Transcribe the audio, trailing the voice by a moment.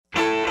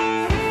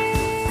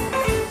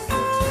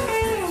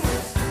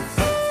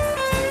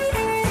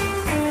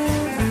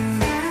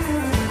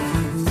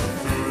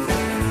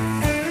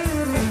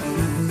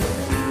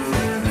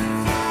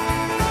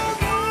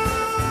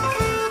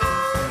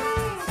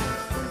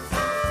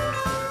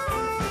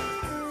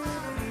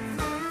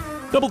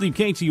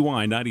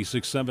WKTY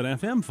 96.7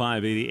 FM,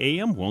 580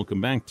 AM. Welcome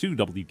back to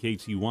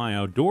WKTY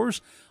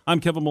Outdoors.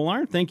 I'm Kevin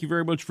Millard. Thank you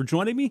very much for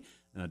joining me.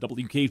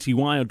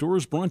 WKTY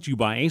Outdoors brought to you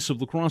by Ace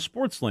of La Crosse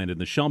Sportsland in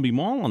the Shelby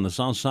Mall on the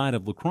south side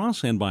of La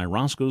Crosse and by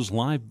Roscoe's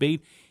Live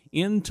Bait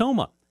in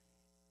Toma.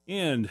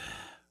 And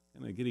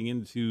kind of getting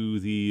into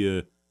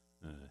the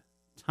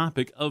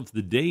topic of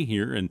the day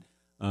here, and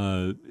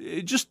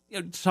just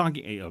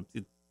talking,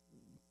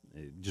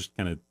 just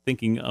kind of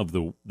thinking of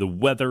the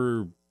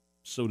weather,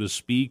 so to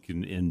speak,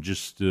 and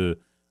just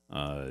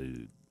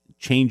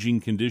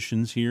changing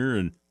conditions here.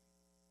 And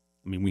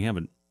I mean, we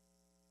haven't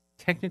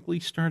technically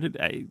started.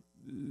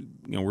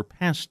 We're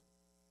past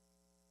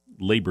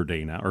Labor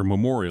Day now, or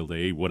Memorial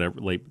Day,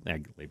 whatever.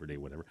 Labor Day,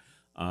 whatever.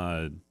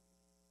 So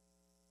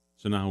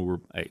now we're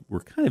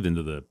kind of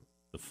into the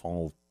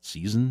fall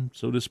season,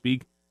 so to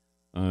speak.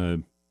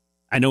 I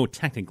know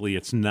technically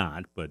it's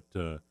not, but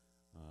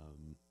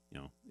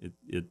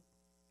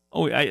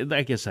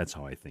I guess that's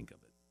how I think of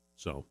it.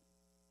 So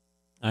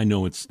I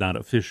know it's not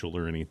official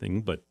or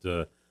anything, but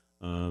so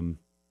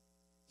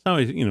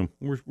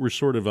we're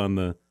sort of on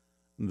the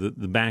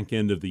back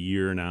end of the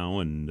year now,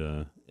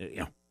 and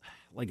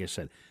like I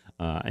said,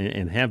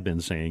 and have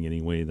been saying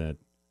anyway, that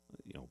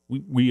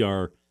we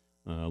are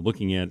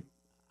looking at,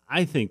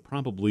 I think,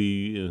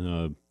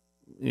 probably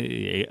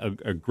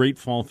a great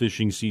fall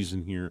fishing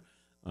season here.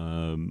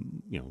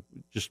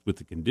 Just with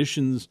the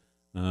conditions,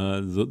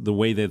 the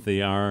way that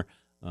they are,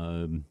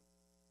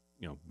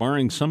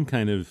 barring some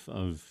kind of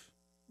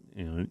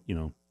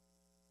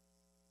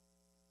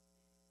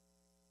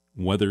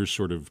weather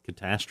sort of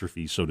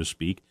catastrophe, so to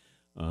speak.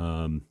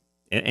 And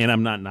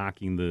I'm not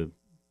knocking the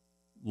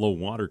low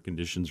water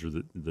conditions or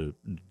the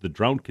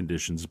drought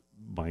conditions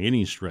by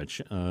any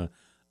stretch.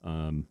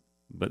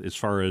 But as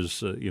far as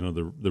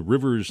the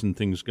rivers and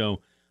things go,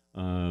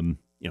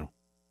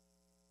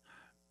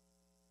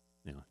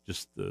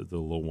 just the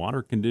low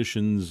water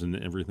conditions and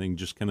everything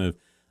just kind of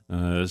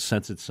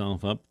sets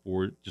itself up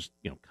for just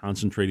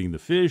concentrating the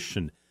fish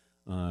and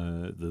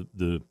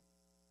the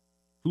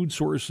food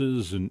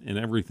sources and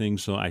everything.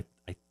 So I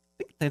think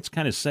that's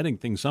kind of setting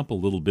things up a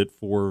little bit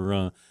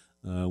for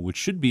which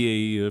should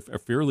be a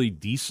fairly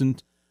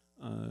decent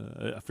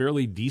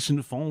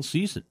fall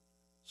season.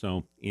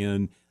 So,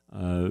 and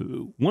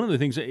one of the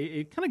things,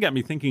 it kind of got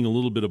me thinking a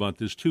little bit about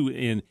this too,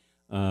 and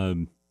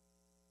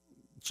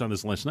saw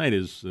this last night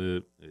is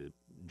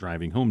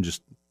driving home,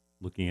 just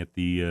looking at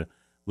the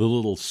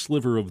little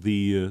sliver of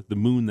the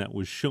moon that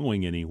was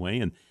showing anyway,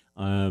 and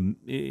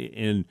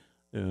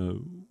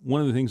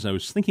one of the things I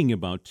was thinking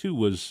about too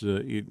was,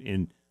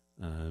 you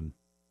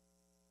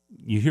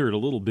hear it a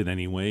little bit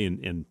anyway,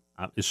 and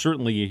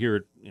certainly you hear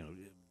it,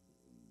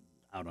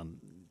 out on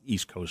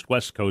East Coast,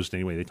 West Coast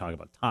anyway. They talk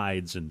about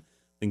tides and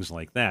things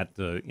like that,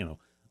 but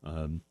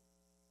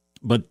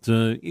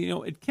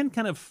it can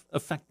kind of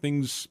affect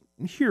things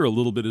here a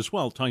little bit as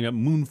well, talking about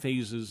moon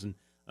phases and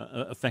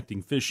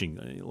affecting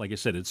fishing. Like I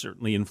said, it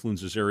certainly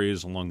influences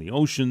areas along the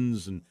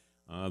oceans and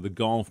the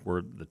Gulf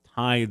where the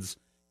tides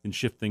can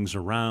shift things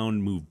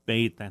around, move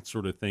bait, that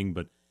sort of thing.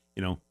 But,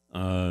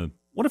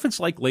 what if it's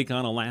like Lake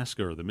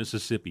Onalaska or the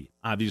Mississippi?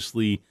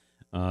 Obviously,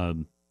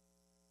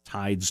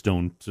 tides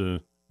don't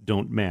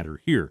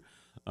matter here.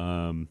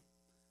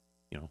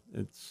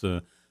 It's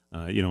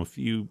if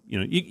you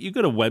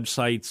go to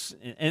websites,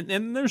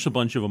 and there's a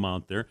bunch of them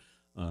out there.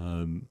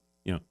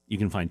 You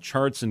can find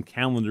charts and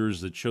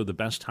calendars that show the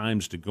best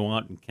times to go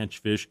out and catch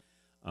fish.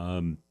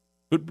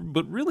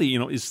 But really,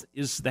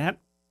 is that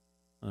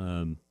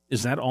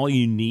all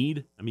you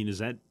need? I mean, is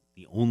that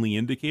the only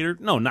indicator?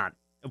 No, not.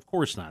 Of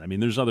course not. I mean,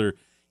 there's other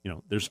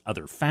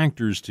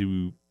factors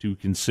to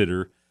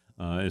consider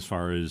as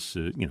far as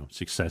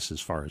success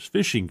as far as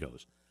fishing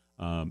goes.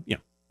 You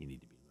need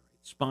to be in the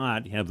right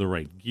spot, you have the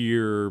right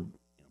gear,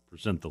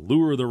 present the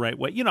lure the right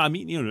way.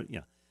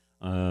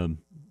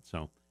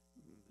 So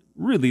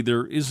really,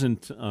 there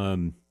isn't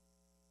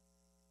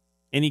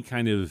any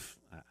kind of,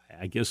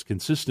 I guess,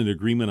 consistent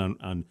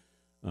agreement on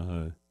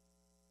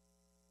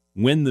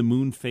when the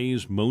moon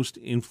phase most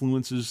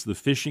influences the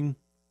fishing.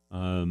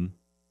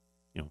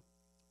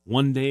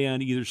 One day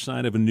on either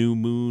side of a new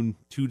moon,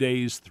 2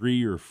 days,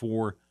 3 or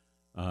 4.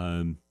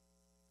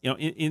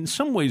 In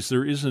some ways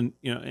there isn't,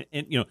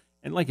 and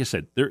like I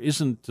said, there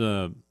isn't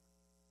a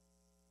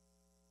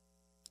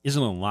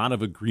lot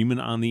of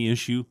agreement on the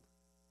issue.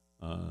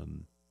 I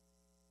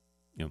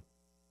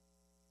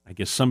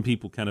guess some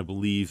people kind of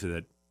believe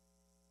that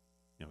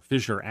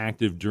fish are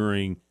active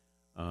during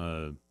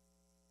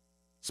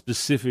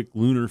specific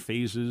lunar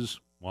phases,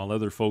 while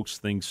other folks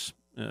think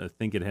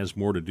it has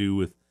more to do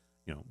with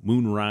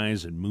moon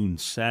rise and moon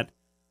set.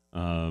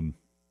 And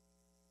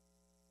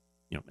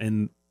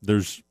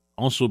there's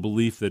also a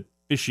belief that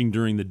fishing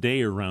during the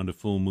day around a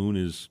full moon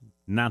is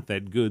not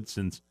that good,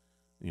 since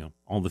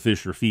all the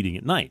fish are feeding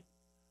at night.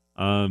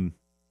 In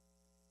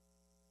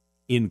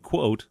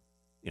quotes,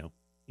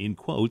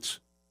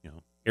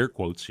 air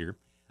quotes here,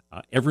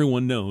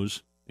 everyone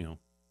knows,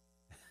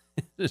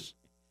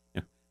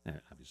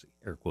 obviously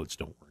air quotes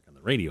don't work on the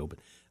the radio, but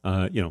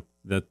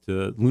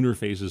that lunar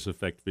phases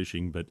affect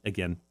fishing. But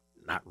again,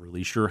 not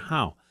really sure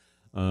how.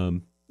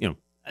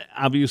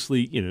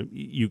 Obviously,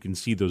 you can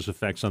see those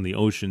effects on the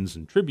oceans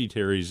and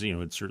tributaries.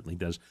 It certainly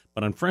does.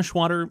 But on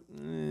freshwater,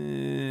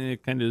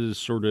 kind of,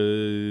 sort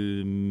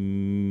of,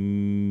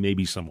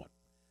 maybe somewhat.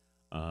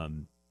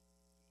 And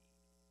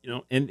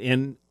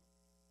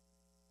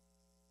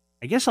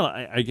I guess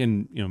I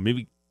can,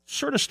 maybe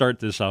sort of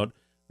start this out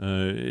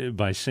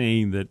by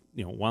saying that,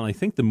 while I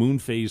think the moon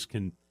phase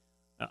can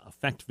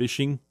affect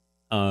fishing,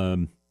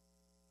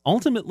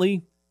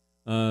 ultimately,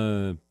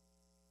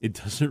 it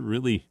doesn't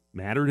really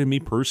matter to me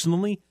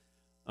personally.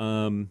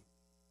 I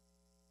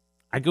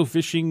go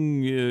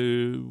fishing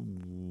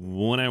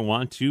when I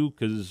want to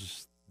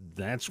because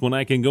that's when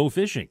I can go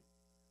fishing,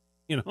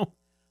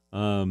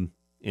 and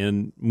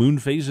moon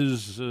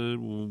phases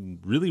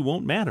really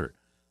won't matter.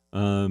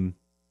 And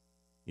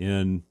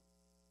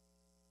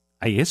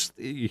I guess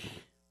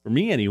for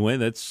me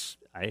anyway,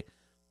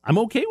 I'm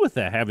okay with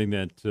that, having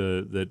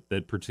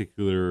that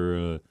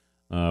particular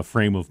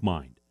frame of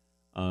mind.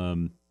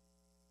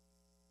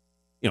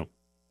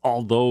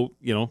 Although,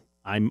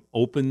 I'm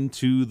open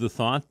to the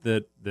thought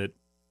that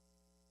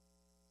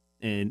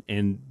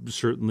and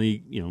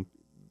certainly,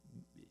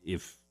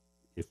 if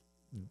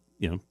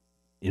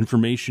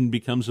information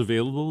becomes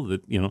available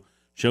that,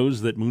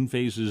 shows that moon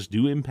phases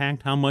do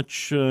impact how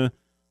much,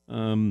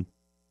 moon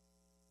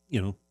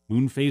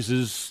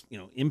phases,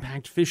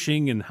 impact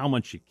fishing and how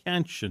much you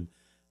catch and,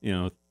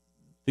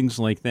 things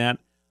like that,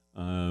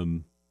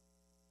 could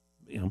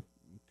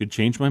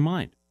change my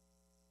mind.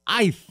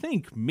 I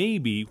think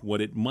maybe what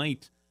it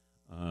might,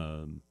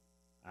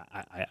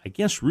 I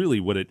guess really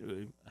what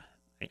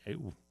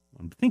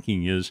I'm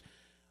thinking is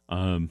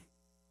not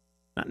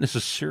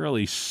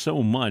necessarily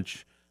so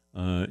much,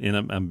 and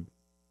I'm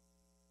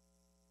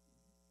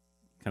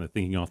kind of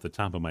thinking off the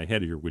top of my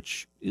head here,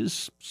 which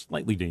is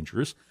slightly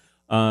dangerous,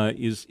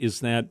 is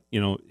that,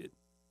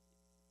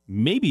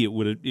 maybe it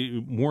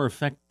would more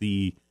affect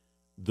the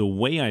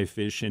way I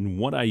fish and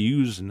what I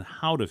use and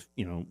how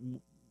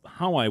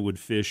I would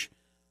fish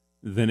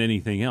than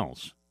anything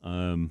else.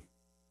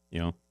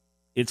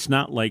 It's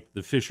not like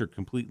the fish are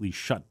completely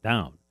shut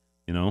down,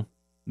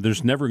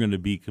 There's never going to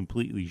be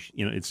completely,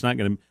 it's not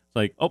going to, it's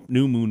like, oh,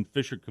 new moon,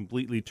 fish are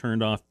completely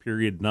turned off,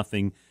 period,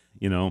 nothing,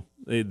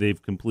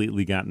 they've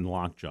completely gotten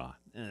lockjaw.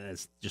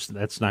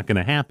 That's not going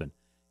to happen,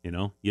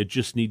 You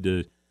just need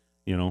to,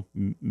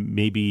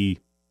 maybe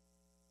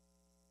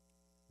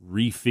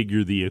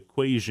refigure the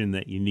equation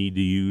that you need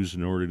to use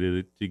in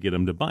order to get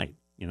them to bite,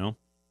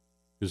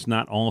 Because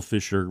not all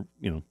fish are,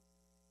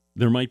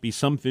 there might be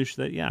some fish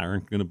that,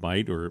 aren't going to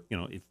bite, or,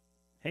 you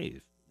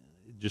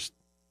just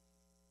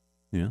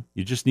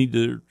need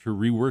to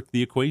rework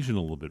the equation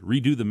a little bit,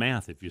 redo the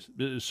math,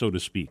 so to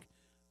speak.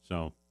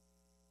 So,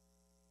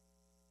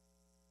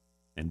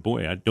 and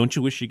boy, don't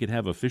you wish you could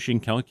have a fishing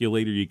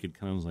calculator? You could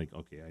kind of like,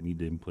 okay, I need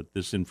to input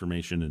this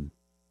information, and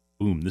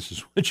boom, this is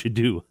what you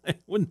do.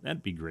 Wouldn't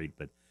that be great?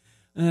 But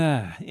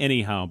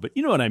anyhow, but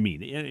you know what I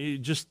mean.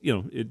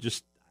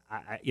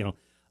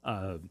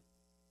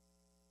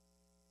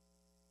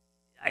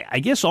 I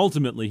guess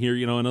ultimately here,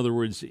 in other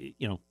words,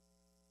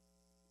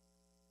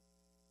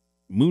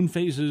 moon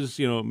phases,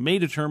 may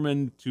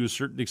determine to a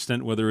certain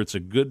extent whether it's a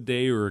good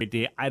day or a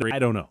day. I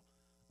don't know.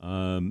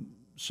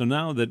 So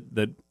now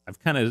that I've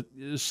kind of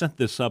set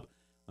this up,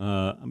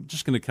 I'm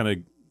just going to kind of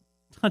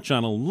touch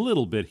on a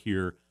little bit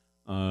here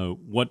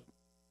what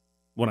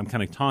I'm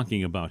kind of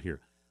talking about here.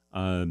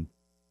 And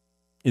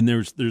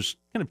there's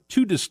kind of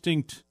two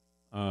distinct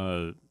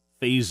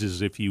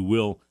phases, if you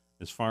will,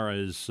 as far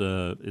as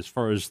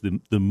the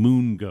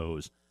moon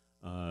goes.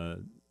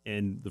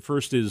 And the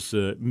first is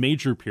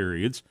major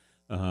periods,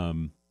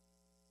 and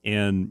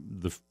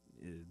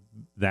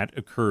that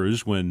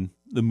occurs when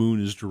the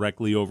moon is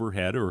directly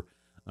overhead or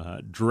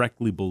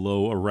directly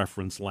below a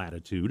reference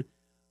latitude.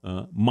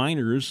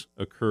 Minors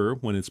occur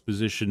when it's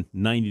positioned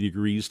 90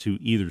 degrees to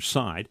either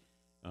side.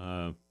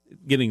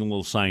 Getting a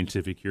little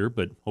scientific here,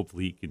 but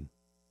hopefully you can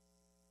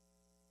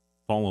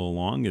follow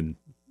along and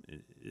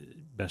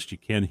best you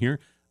can here.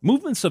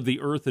 Movements of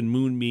the Earth and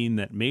Moon mean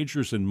that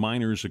majors and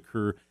minors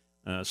occur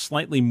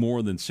slightly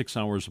more than 6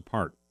 hours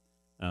apart.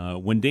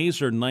 When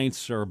days or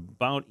nights are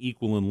about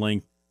equal in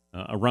length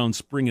around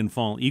spring and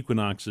fall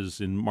equinoxes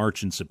in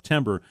March and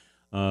September,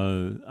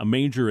 a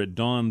major at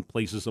dawn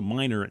places a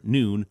minor at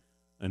noon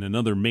and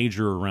another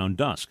major around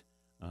dusk,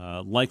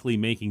 likely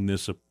making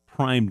this a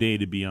prime day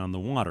to be on the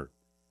water.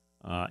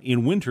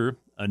 In winter,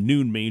 a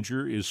noon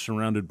major is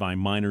surrounded by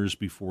minors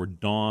before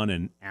dawn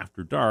and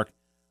after dark,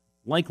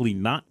 likely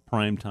not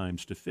prime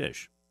times to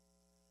fish.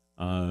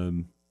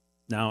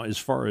 Now, as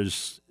far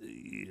as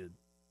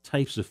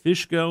types of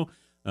fish go,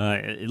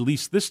 at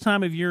least this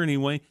time of year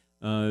anyway,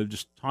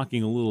 just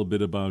talking a little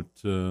bit about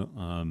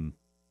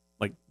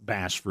like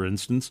bass, for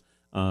instance,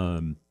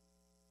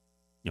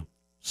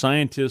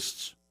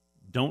 scientists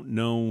don't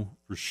know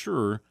for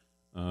sure,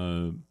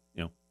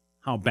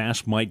 how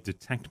bass might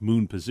detect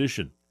moon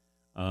position.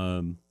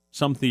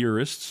 Some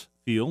theorists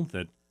feel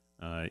that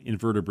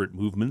invertebrate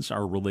movements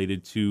are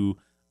related to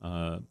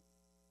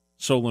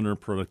solar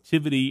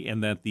productivity,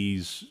 and that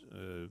these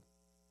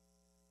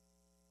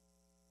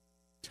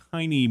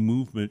tiny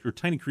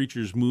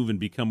creatures move and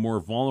become more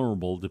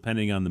vulnerable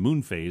depending on the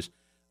moon phase,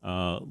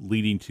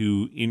 leading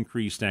to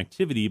increased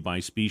activity by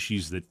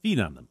species that feed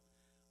on them.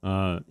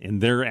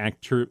 And their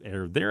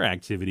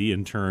activity,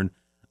 in turn,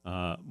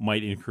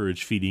 might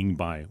encourage feeding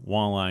by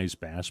walleyes,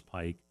 bass,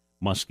 pike,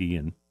 muskie,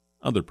 and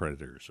other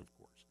predators, of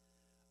course.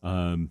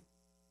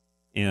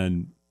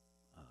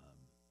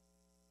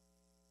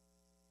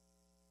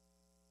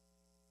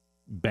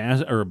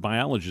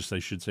 Biologists, I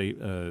should say,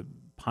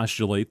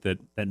 postulate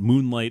that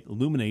moonlight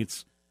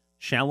illuminates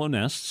shallow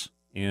nests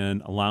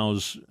and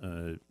allows,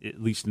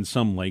 at least in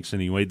some lakes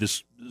anyway,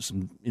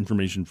 some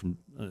information from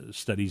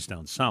studies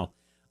down south,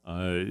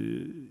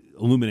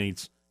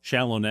 illuminates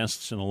shallow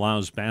nests and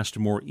allows bass to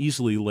more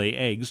easily lay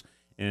eggs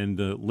and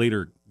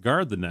later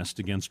guard the nest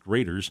against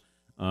raiders,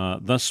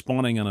 thus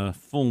spawning on a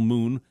full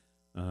moon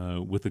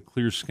with a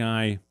clear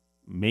sky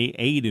may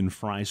aid in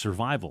fry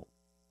survival.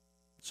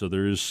 So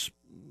there's,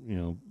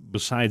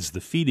 besides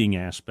the feeding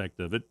aspect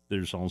of it,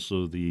 there's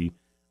also the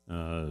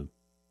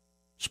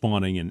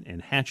spawning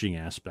and hatching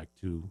aspect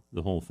to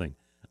the whole thing.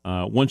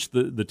 Once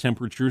the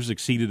temperatures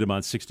exceeded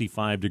about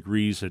 65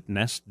 degrees at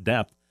nest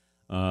depth,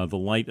 the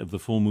light of the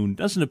full moon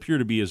doesn't appear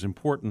to be as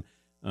important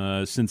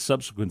since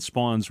subsequent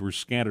spawns were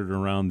scattered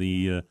around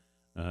the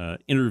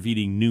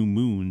intervening new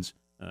moons,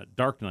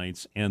 dark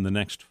nights, and the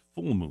next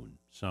full moon.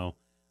 So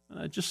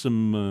just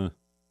some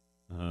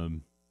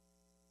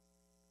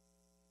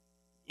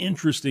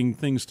interesting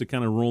things to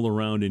kind of roll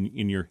around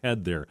in your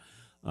head there.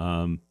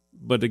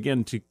 But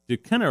again, to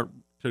kind of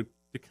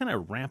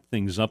wrap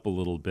things up a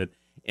little bit,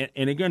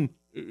 and again,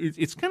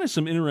 it's kind of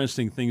some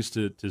interesting things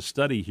to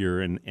study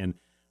here, and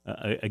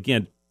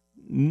again,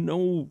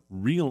 no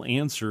real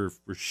answer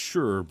for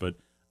sure, but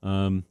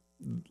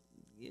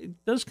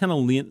it does kind of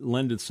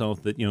lend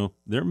itself that,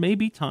 there may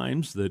be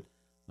times that,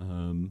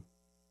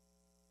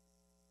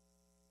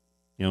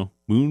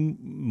 moon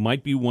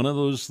might be one of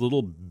those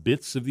little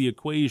bits of the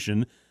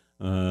equation,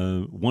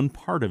 one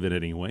part of it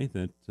anyway,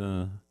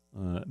 that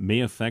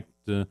may affect,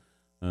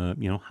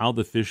 how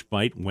the fish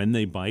bite, when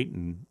they bite,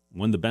 and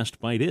when the best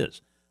bite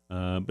is.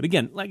 But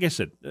again, like I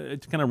said, to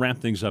kind of wrap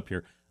things up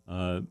here,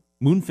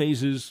 moon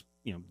phases,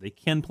 they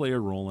can play a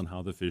role in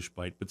how the fish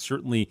bite, but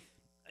certainly,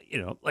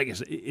 like I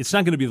said, it's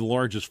not going to be the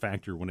largest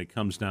factor when it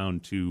comes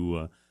down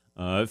to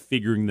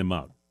figuring them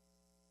out.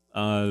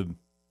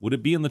 Would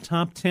it be in the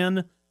top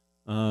 10?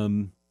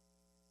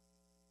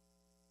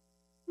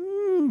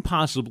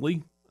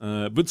 Possibly,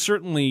 but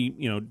certainly,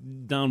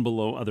 down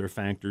below other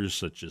factors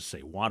such as,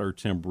 say, water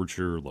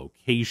temperature,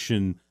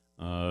 location,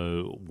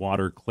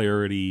 water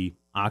clarity,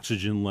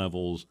 oxygen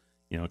levels,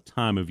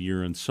 time of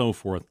year, and so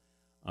forth.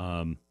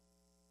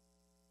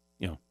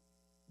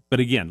 But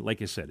again,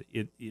 like I said,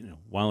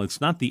 while it's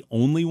not the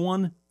only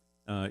one,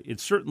 it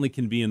certainly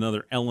can be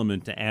another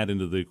element to add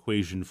into the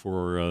equation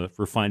for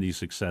finding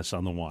success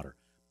on the water.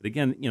 But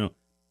again,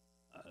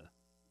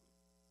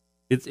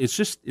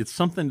 it's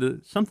something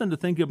to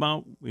think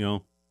about,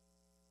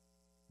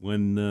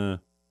 when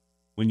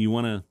you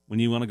want to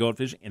go out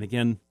fishing. And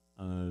again,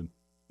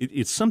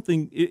 it's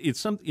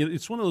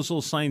one of those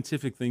little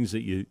scientific things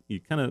that you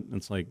kind of,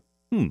 it's like,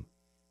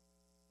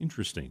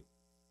 interesting.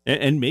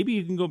 And maybe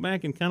you can go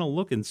back and kind of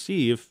look and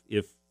see if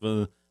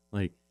the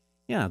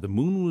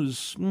moon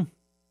was,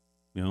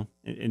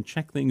 and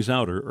check things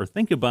out, or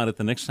think about it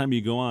the next time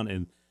you go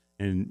on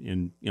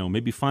and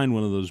maybe find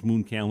one of those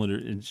moon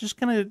calendars and just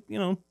kind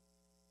of,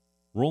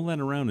 roll that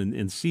around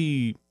and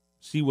see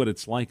what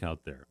it's like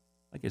out there.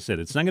 Like I said,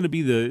 it's not going to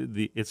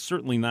be it's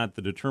certainly not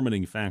the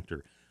determining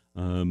factor.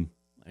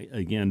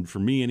 Again, for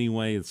me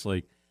anyway, it's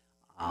like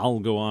I'll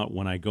go out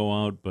when I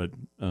go out, but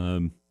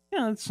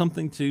it's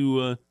something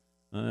to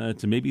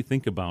maybe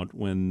think about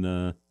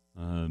when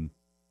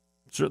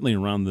certainly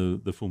around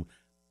the full moon.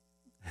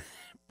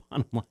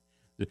 Bottom line,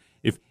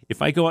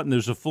 if I go out and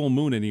there's a full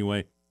moon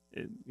anyway,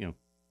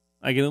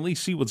 I can at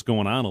least see what's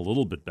going on a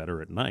little bit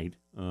better at night.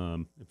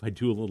 If I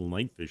do a little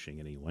night fishing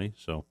anyway,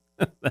 so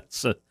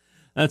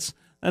that's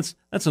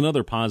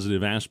another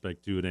positive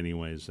aspect to it,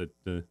 anyways. That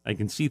I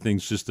can see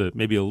things just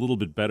maybe a little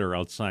bit better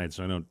outside,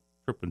 so I don't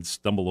trip and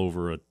stumble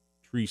over a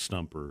tree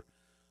stump or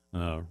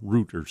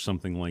root or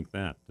something like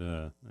that.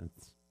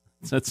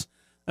 That's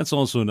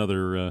also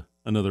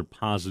another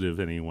positive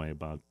anyway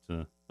about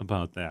that.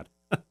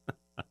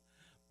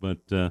 But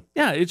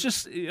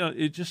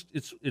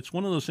it's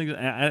one of those things.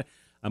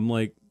 I'm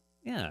like,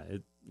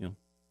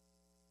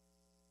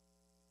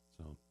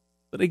 So,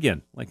 but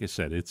again, like I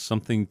said, it's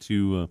something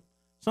to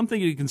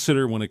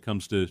consider when it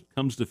comes to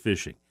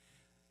fishing.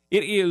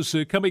 It is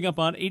coming up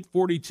on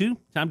 8:42.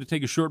 Time to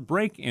take a short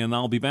break, and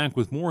I'll be back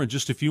with more in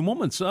just a few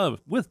moments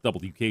with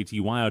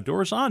WKTY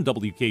Outdoors on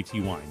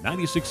WKTY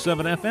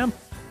 96.7 FM,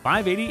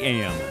 580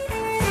 AM.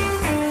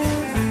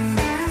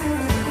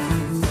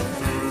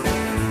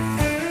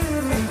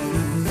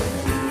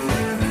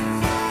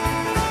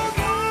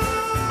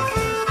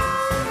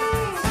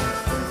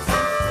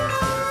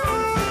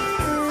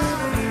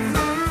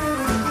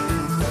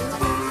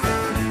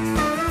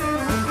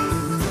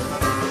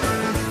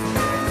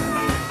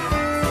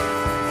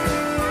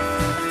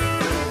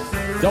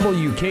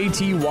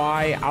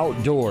 WKTY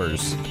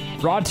Outdoors,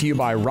 brought to you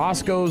by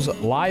Roscoe's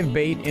Live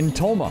Bait in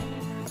Toma.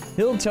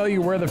 He'll tell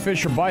you where the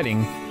fish are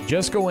biting.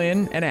 Just go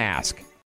in and ask.